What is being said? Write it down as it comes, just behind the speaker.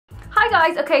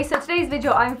guys, okay, so today's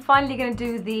video I'm finally going to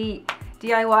do the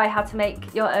DIY how to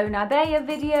make your own Abbaya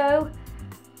video.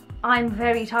 I'm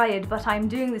very tired, but I'm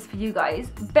doing this for you guys.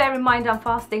 Bear in mind I'm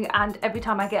fasting and every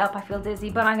time I get up I feel dizzy,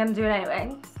 but I'm going to do it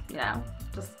anyway, you know,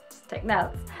 just take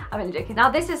notes. I'm only joking. Now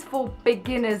this is for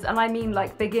beginners, and I mean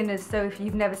like beginners, so if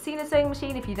you've never seen a sewing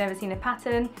machine, if you've never seen a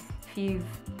pattern, if you've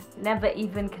never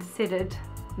even considered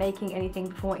making anything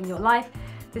before in your life,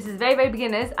 this is very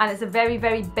beginners, and it's a very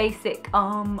basic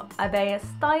Abbaya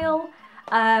style,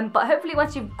 but hopefully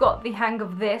once you've got the hang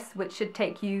of this, which should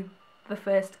take you the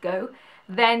first go,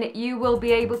 then you will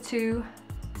be able to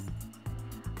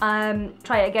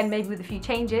try it again, maybe with a few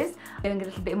changes, doing a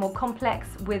little bit more complex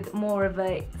with more of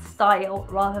a style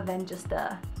rather than just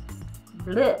a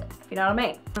bleh, if you know what I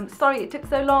mean. I'm sorry it took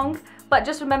so long, but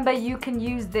just remember you can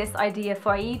use this idea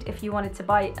for Eid if you wanted to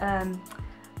buy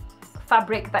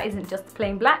fabric that isn't just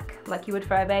plain black like you would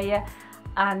for Abbaya,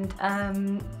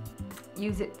 and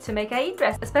use it to make a Eid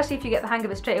dress, especially if you get the hang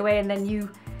of it straight away. And then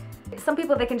some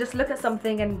people, they can just look at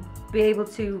something and be able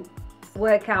to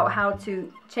work out how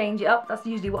to change it up. That's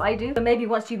usually what I do. So maybe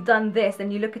once you've done this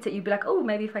and you look at it, you'd be like, oh,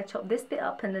 maybe if I chop this bit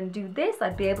up and then do this,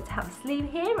 I'd be able to have a sleeve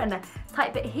here and a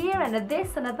tight bit here and a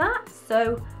this and a that.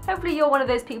 So hopefully you're one of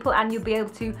those people and you'll be able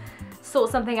to sort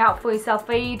something out for yourself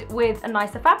for Eid with a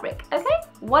nicer fabric. Okay,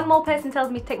 one more person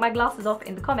tells me to take my glasses off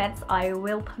in the comments, I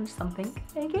will punch something.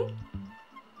 Okay,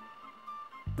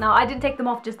 now I didn't take them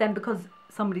off just then because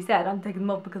somebody said. I'm taking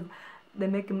them off because they're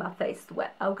making my face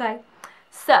sweat. Okay,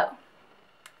 so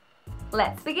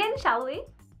let's begin, shall we?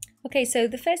 Okay, so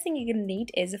the first thing you're going to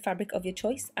need is a fabric of your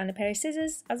choice and a pair of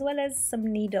scissors, as well as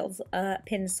some needles,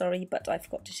 pins, sorry, but I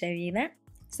forgot to show you that.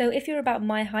 So if you're about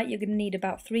my height, you're going to need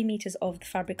about 3 meters of the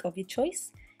fabric of your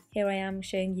choice. Here I am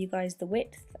showing you guys the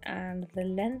width and the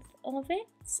length of it,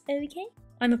 okay?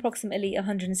 I'm approximately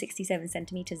 167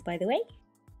 centimeters, by the way.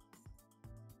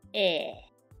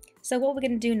 So what we're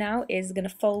going to do now is going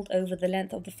to fold over the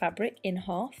length of the fabric in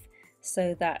half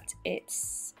so that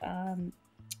it's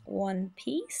one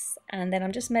piece, and then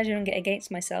I'm just measuring it against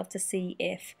myself to see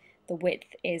if the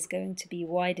width is going to be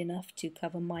wide enough to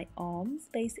cover my arms,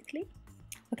 basically.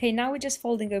 Okay, now we're just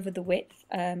folding over the width,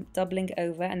 doubling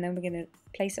over, and then we're going to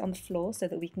place it on the floor so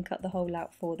that we can cut the hole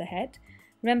out for the head.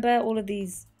 Remember, all of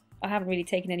these, I haven't really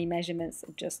taken any measurements,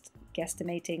 I'm just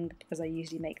guesstimating because I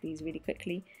usually make these really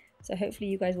quickly. So hopefully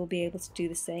you guys will be able to do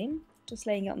the same. Just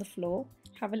laying it on the floor,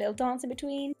 have a little dance in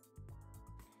between.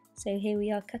 So here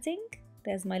we are cutting.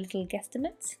 There's my little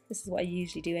guesstimate. This is what I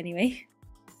usually do anyway.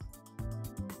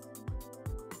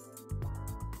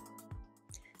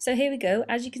 So here we go.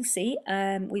 As you can see,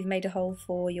 we've made a hole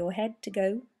for your head to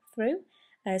go through.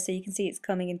 So you can see it's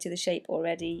coming into the shape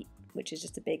already, which is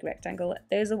just a big rectangle.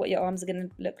 Those are what your arms are going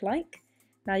to look like.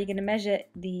 Now you're going to measure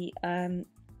the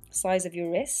size of your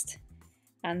wrist,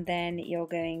 and then you're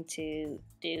going to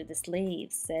do the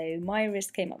sleeves. So my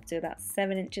wrist came up to about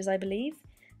 7 inches, I believe.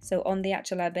 So on the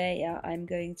actual Abbaya, I'm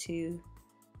going to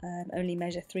only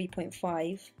measure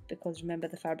 3.5 because remember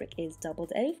the fabric is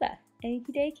doubled over.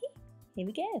 Okie dokie. Here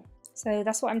we go. So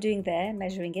that's what I'm doing there,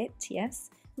 measuring it, yes.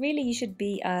 Really you should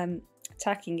be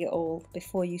tacking it all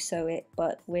before you sew it,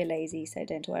 but we're lazy, so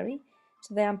don't worry.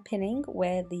 So there I'm pinning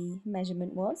where the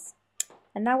measurement was.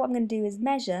 And now what I'm going to do is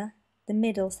measure the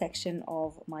middle section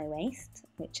of my waist,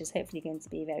 which is hopefully going to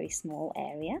be a very small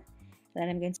area. Then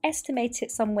I'm going to estimate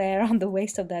it somewhere on the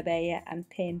waist of the Abbaya and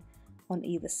pin on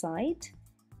either side.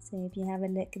 So if you have a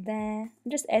look there,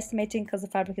 I'm just estimating because the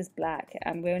fabric is black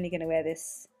and we're only going to wear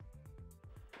this,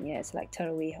 yeah, it's like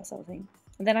tarawih or something.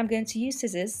 And then I'm going to use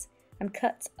scissors and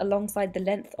cut alongside the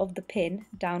length of the pin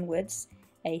downwards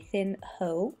a thin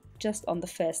hole just on the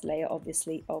first layer,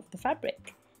 obviously, of the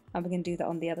fabric. And we're going to do that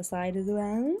on the other side as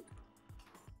well.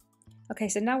 Okay,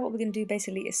 so now what we're going to do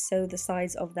basically is sew the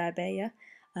sides of the Abbaya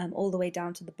all the way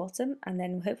down to the bottom, and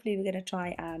then hopefully we're going to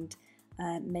try and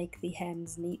make the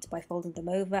hems neat by folding them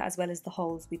over, as well as the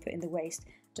holes we put in the waist,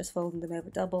 just folding them over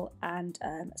double and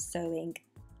sewing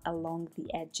along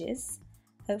the edges.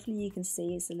 Hopefully you can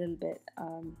see it's a little bit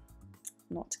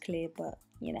not clear, but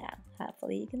you know,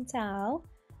 hopefully you can tell.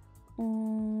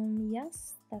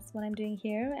 Yes, that's what I'm doing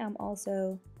here. I'm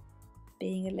also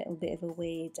being a little bit of a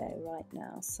weirdo right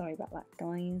now, sorry about that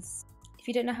guys. If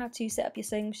you don't know how to set up your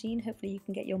sewing machine, hopefully you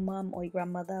can get your mum or your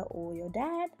grandmother or your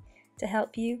dad to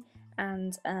help you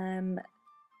and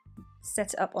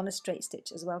set it up on a straight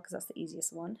stitch as well, because that's the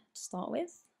easiest one to start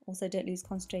with. Also don't lose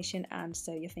concentration and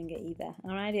sew your finger either.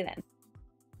 Alrighty then.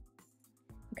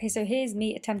 Okay, so here's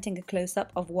me attempting a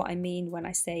close-up of what I mean when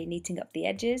I say neating up the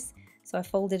edges. So I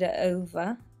folded it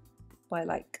over by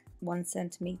like 1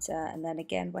 centimeter and then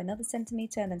again by another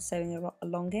centimeter and then sewing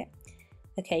along it.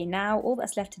 Okay, now all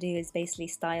that's left to do is basically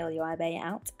style your abaya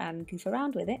out and goof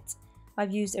around with it.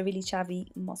 I've used a really chavvy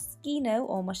Moschino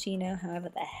or Moschino, however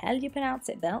the hell you pronounce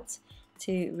it, belt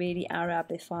to really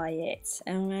Arabify it.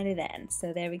 Alrighty then,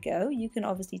 so there we go. You can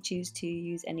obviously choose to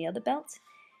use any other belt.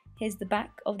 Here's the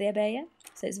back of the abaya,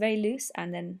 so it's very loose,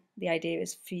 and then the idea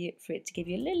is for it to give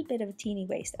you a little bit of a teeny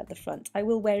waist at the front. I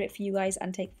will wear it for you guys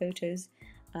and take photos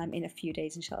in a few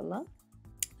days, inshallah.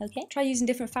 Okay, try using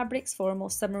different fabrics for a more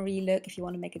summery look if you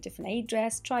want to make a different Eid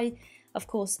dress. Try, of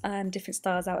course, different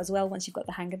styles out as well once you've got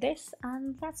the hang of this.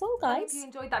 And that's all, guys. I hope you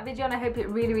enjoyed that video and I hope it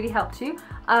really helped you.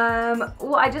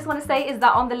 What I just want to say is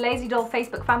that on the Lazy Doll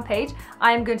Facebook fan page,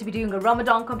 I am going to be doing a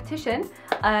Ramadan competition.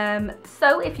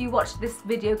 So if you watch this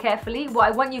video carefully,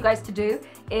 what I want you guys to do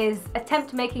is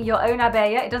attempt making your own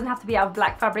abaya. It doesn't have to be out of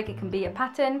black fabric, it can be a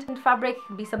patterned fabric, it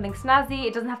can be something snazzy,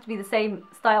 it doesn't have to be the same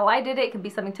style I did it can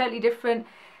be something totally different.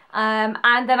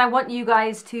 And then I want you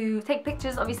guys to take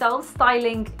pictures of yourselves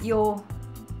styling your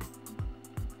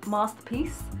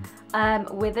masterpiece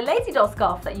with a Lazy Doll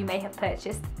scarf that you may have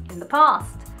purchased in the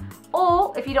past.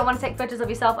 Or if you don't want to take photos of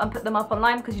yourself and put them up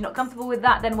online because you're not comfortable with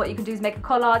that, then what you can do is make a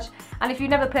collage. And if you've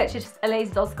never purchased a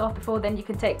Lazy Doll scarf before, then you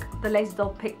can take the Lazy Doll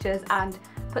pictures and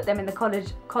put them in the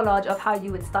collage of how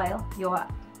you would style your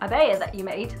abaya that you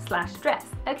made / dress.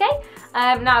 Okay?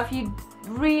 Now if you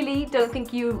really don't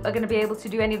think you are going to be able to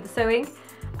do any of the sewing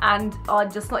and are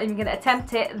just not even going to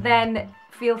attempt it, then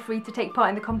feel free to take part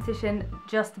in the competition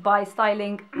just by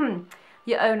styling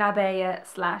your own abaya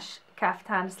 /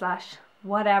 kaftan /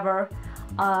 whatever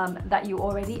that you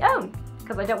already own,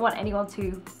 because I don't want anyone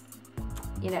to,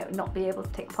 you know, not be able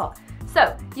to take part.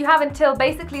 So you have until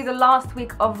basically the last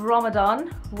week of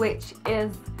Ramadan, which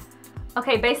is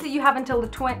okay, basically you have until the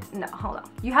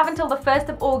 1st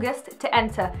of August to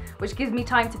enter, which gives me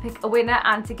time to pick a winner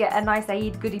and to get a nice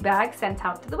Eid goodie bag sent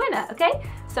out to the winner, okay?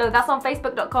 So that's on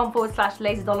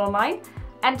facebook.com/lazydollonline.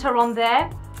 Enter on there,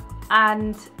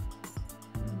 and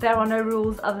there are no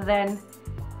rules other than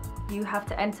you have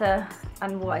to enter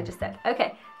and what I just said.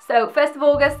 Okay, so 1st of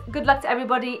August, good luck to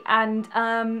everybody, and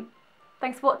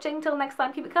thanks for watching. Till next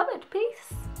time, keep it covered.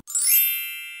 Peace.